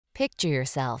Picture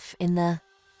yourself in the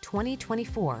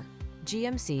 2024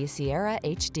 GMC Sierra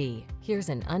HD. Here's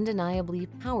an undeniably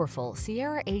powerful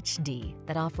Sierra HD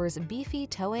that offers beefy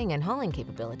towing and hauling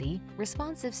capability,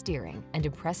 responsive steering, and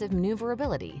impressive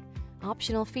maneuverability.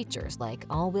 Optional features like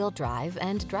all-wheel drive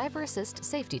and driver assist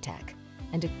safety tech,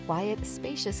 and a quiet,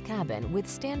 spacious cabin with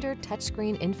standard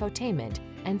touchscreen infotainment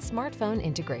and smartphone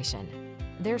integration.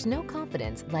 There's no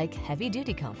confidence like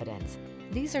heavy-duty confidence.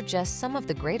 These are just some of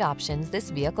the great options this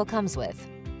vehicle comes with: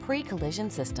 pre-collision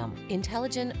system,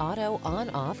 intelligent auto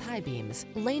on-off high beams,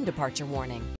 lane departure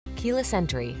warning, keyless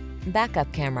entry,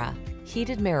 backup camera,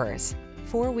 heated mirrors,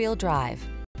 four-wheel drive,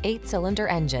 8-cylinder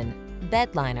engine,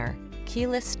 bed liner,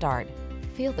 keyless start.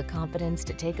 Feel the confidence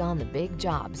to take on the big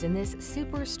jobs in this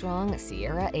super strong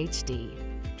Sierra HD.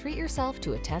 Treat yourself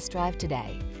to a test drive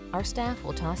today. Our staff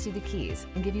will toss you the keys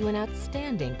and give you an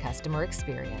outstanding customer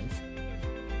experience.